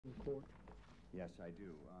support? Yes, I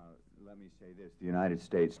do. Let me say this. The United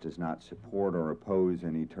States does not support or oppose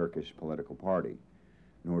any Turkish political party,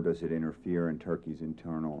 nor does it interfere in Turkey's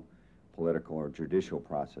internal political or judicial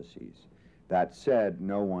processes. That said,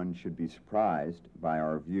 no one should be surprised by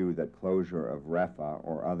our view that closure of Refah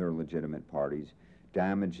or other legitimate parties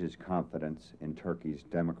damages confidence in Turkey's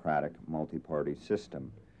democratic multi-party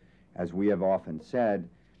system. As we have often said,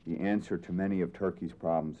 the answer to many of Turkey's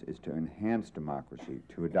problems is to enhance democracy,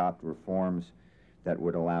 to adopt reforms that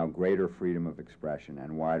would allow greater freedom of expression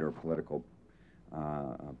and wider political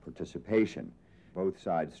participation. Both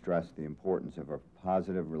sides stress the importance of a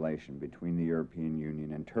positive relation between the European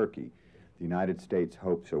Union and Turkey. The United States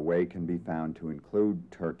hopes a way can be found to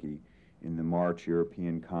include Turkey in the March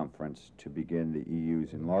European Conference to begin the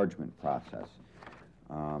EU's enlargement process.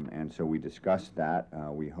 And so we discussed that.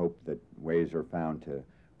 We hope that ways are found to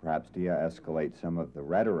perhaps de-escalate some of the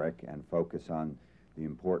rhetoric and focus on the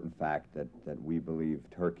important fact that we believe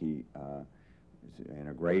Turkey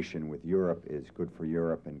integration with Europe is good for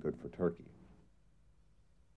Europe and good for Turkey.